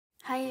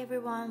Hi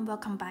everyone,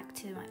 welcome back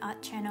to my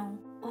art channel.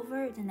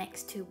 Over the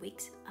next 2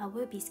 weeks, I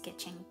will be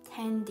sketching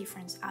 10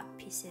 different art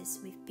pieces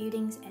with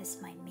buildings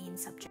as my main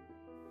subject.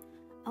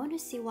 I want to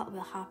see what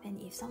will happen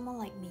if someone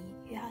like me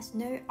who has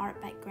no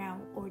art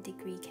background or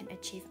degree can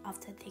achieve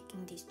after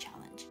taking this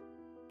challenge.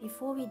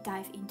 Before we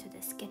dive into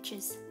the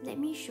sketches, let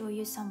me show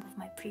you some of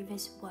my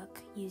previous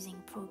work using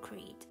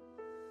Procreate.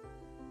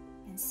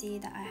 You can see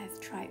that I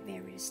have tried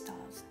various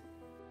styles.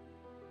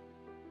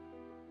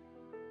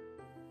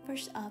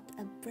 First up,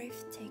 a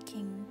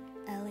breathtaking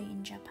alley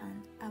in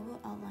Japan. I will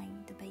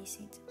outline the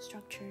basic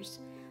structures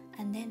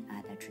and then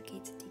add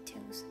intricate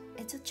details.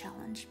 It's a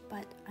challenge,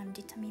 but I'm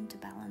determined to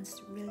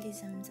balance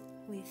realism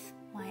with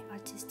my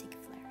artistic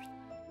flair.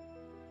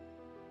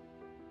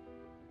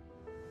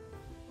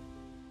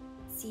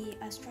 See,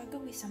 I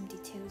struggle with some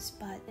details,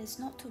 but it's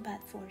not too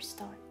bad for a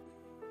start.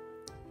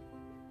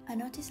 I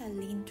notice I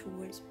lean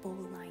towards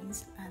bold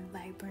lines and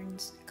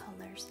vibrant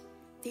colors.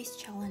 This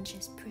challenge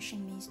is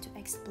pushing me to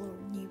explore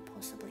new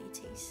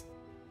possibilities.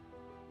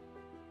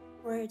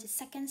 For the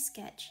second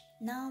sketch,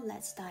 now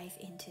let's dive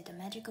into the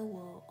magical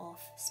world of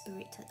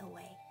Spirited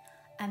Away.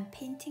 I'm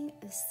painting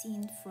a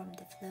scene from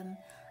the film,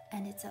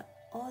 and it's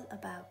all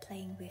about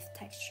playing with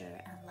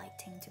texture and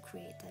lighting to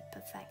create the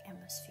perfect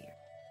atmosphere.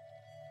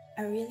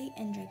 I really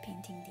enjoy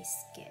painting this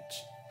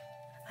sketch.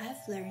 I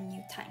have learned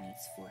new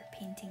techniques for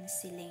painting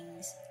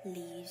ceilings,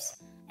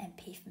 leaves, and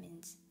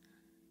pavements.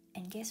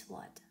 And guess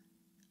what?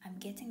 I'm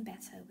getting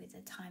better with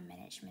the time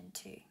management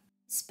too.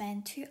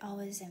 Spent 2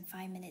 hours and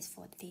 5 minutes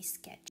for this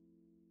sketch.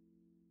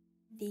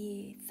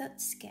 The third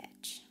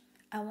sketch,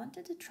 I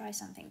wanted to try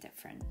something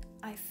different.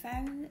 I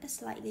found a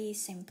slightly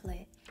simpler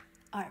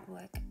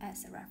artwork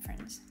as a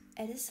reference.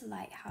 It is a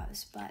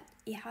lighthouse, but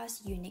it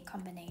has unique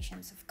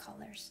combinations of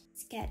colors.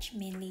 Sketch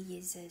mainly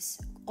uses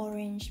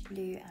orange,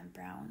 blue, and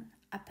brown.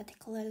 I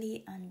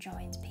particularly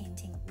enjoyed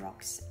painting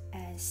rocks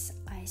as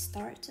I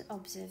start to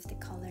observe the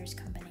colors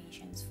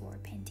combinations for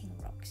painting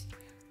rocks.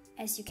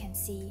 As you can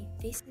see,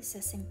 this is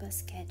a simple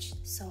sketch,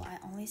 so I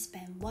only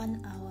spent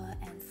 1 hour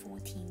and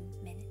 14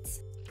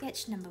 minutes.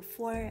 Sketch number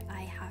 4,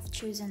 I have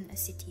chosen a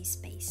city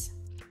space.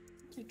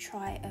 To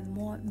try a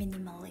more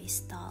minimalist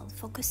style,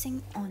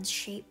 focusing on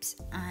shapes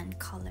and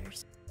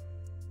colors.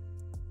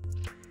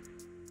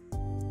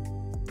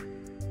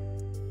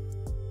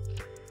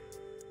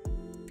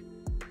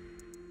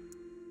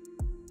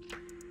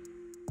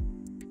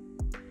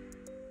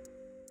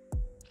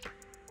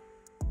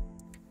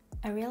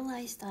 I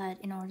realized that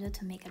in order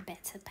to make a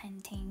better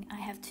painting, I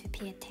have to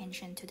pay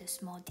attention to the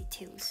small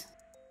details.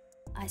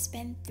 I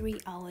spent 3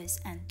 hours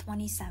and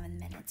 27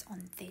 minutes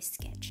on this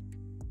sketch.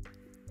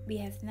 We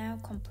have now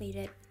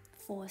completed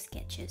 4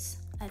 sketches.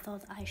 I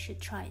thought I should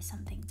try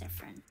something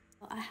different.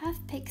 I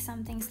have picked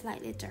something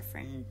slightly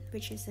different,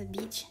 which is a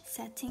beach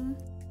setting.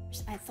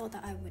 I thought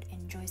that I would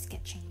enjoy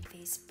sketching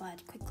this,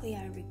 but quickly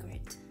I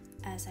regret,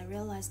 as I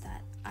realized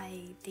that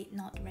I did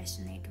not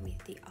resonate with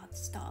the art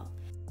style.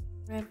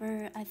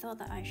 However, I thought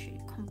that I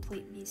should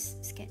complete this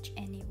sketch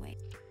anyway.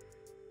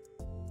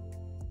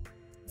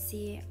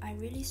 See, I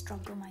really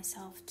struggled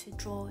myself to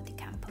draw the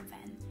camper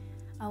van.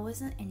 I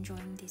wasn't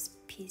enjoying this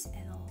piece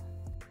at all.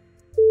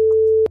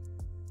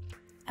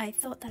 I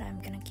thought that I'm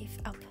gonna give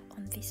up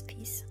on this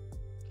piece.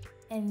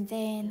 And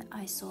then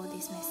I saw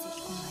this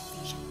message on my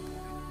vision board.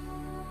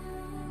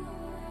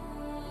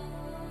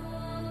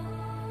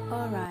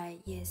 Alright,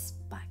 yes,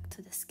 back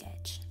to the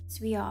sketch.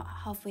 So we are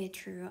halfway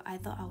through. I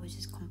thought I would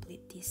just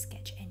complete this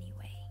sketch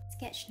anyway.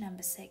 Sketch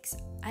number 6,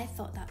 I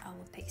thought that I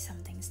would pick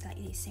something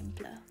slightly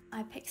simpler.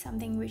 I picked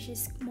something which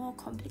is more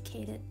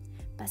complicated,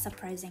 but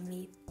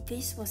surprisingly,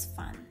 this was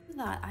fun.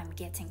 That I'm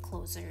getting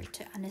closer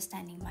to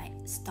understanding my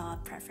style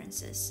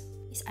preferences.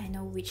 Is I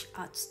know which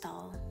art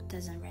style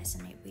doesn't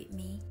resonate with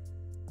me.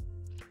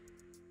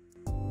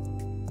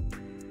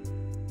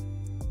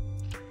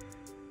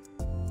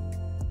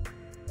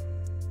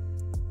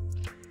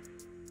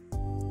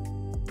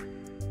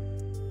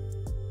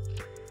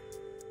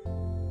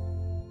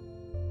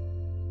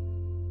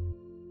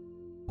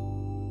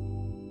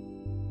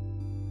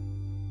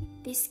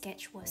 This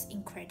sketch was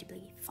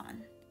incredibly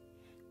fun.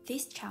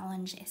 This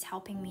challenge is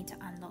helping me to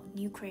unlock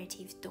new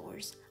creative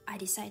doors. I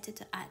decided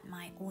to add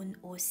my own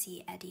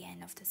OC at the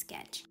end of the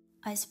sketch.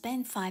 I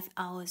spent 5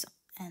 hours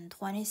and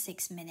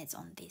 26 minutes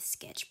on this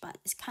sketch, but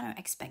it's kind of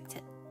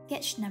expected.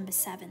 Sketch number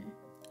 7.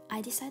 I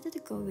decided to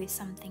go with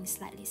something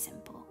slightly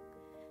simple.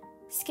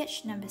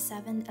 Sketch number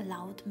 7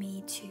 allowed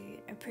me to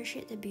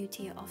appreciate the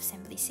beauty of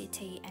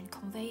simplicity and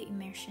convey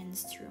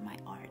emotions through my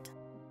art.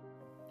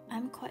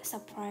 I'm quite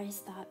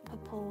surprised that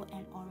purple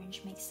and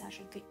orange make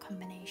such a good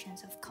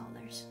combinations of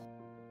colors.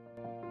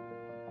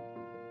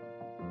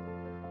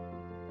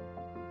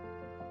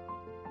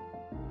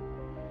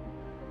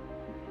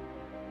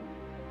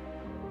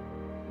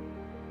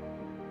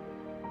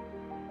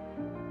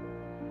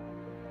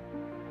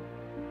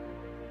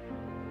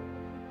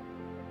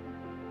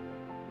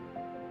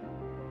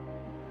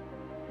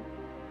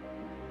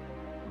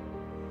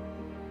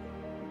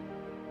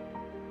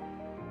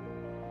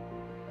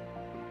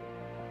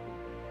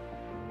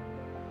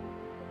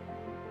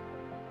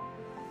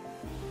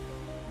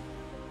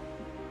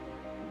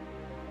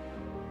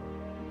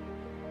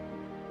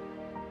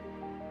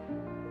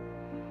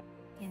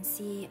 can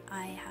see,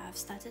 I have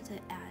started to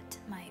add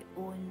my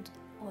own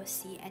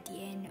OC at the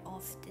end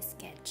of the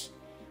sketch.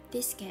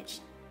 This sketch,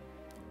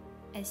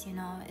 as you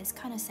know, is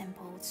kind of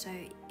simple, so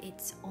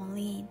it's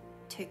only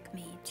took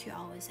me 2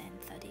 hours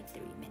and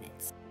 33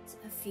 minutes.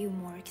 A few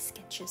more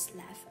sketches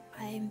left.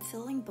 I am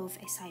feeling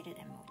both excited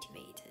and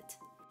motivated.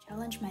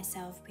 Challenge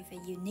myself with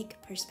a unique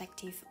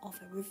perspective of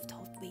a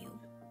rooftop view.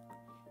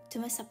 To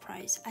my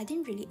surprise, I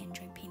didn't really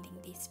enjoy painting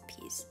this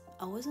piece.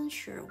 I wasn't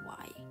sure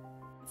why.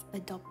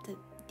 I've adopted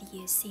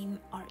the same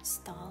art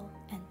style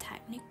and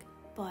technique,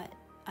 but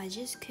I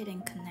just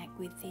couldn't connect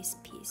with this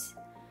piece.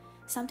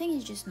 Something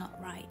is just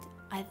not right.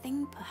 I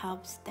think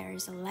perhaps there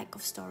is a lack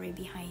of story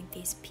behind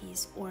this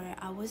piece, or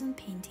I wasn't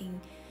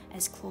painting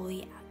as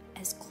closely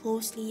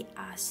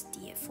as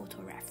the photo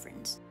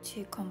reference.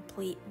 To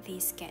complete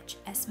this sketch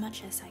as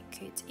much as I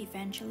could,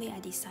 eventually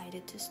I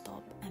decided to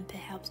stop, and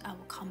perhaps I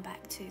will come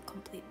back to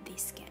complete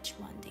this sketch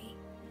one day.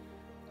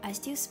 I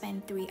still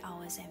spent 3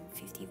 hours and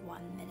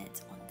 51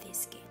 minutes on this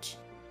sketch.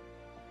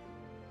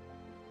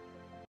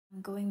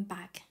 I'm going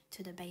back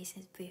to the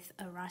basics with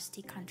a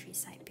rusty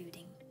countryside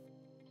building.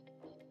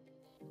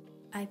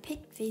 I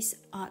picked this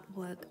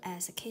artwork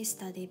as a case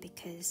study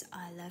because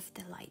I love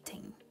the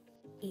lighting.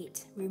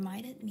 It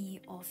reminded me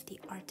of the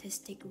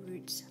artistic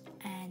roots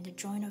and the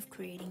joy of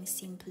creating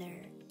simpler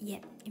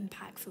yet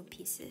impactful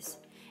pieces.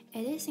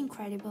 It is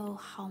incredible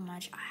how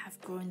much I have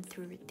grown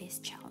through this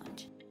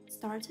challenge.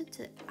 Started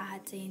to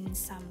add in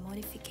some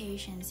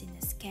modifications in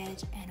the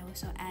sketch and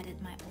also added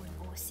my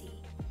own OC.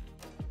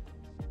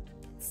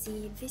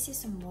 See, this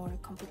is a more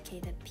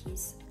complicated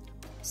piece,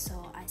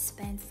 so I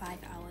spent 5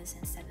 hours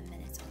and 7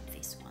 minutes on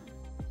this one.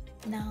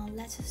 Now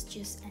let us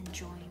just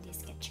enjoy the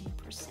sketching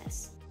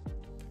process.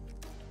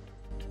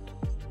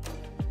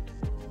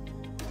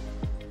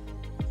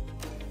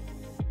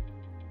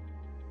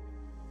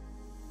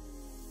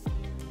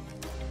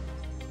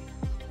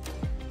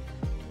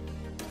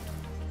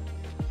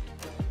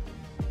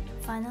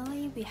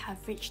 Finally, we have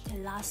reached the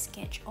last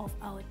sketch of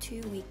our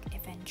 2-week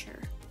adventure.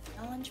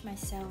 I challenged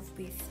myself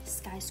with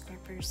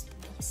skyscrapers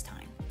this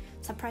time.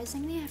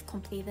 Surprisingly, I've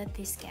completed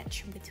this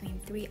sketch between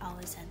 3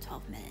 hours and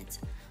 12 minutes.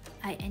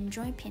 I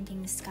enjoy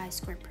painting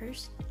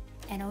skyscrapers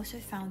and also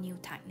found new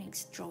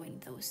techniques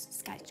drawing those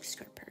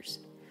skyscrapers.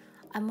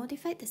 I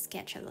modified the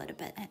sketch a little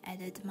bit and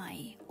added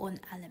my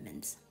own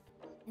elements.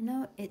 I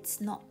know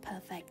it's not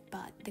perfect,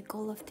 but the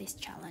goal of this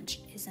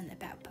challenge isn't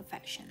about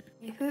perfection.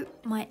 I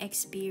hope my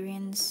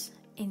experience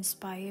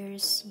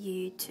inspires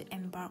you to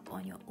embark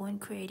on your own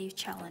creative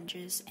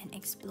challenges and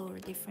explore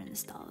different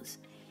styles.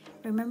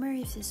 Remember,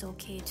 it is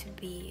okay to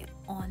be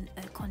on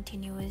a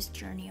continuous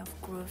journey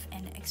of growth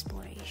and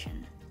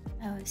exploration.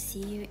 I will see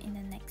you in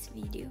the next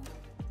video.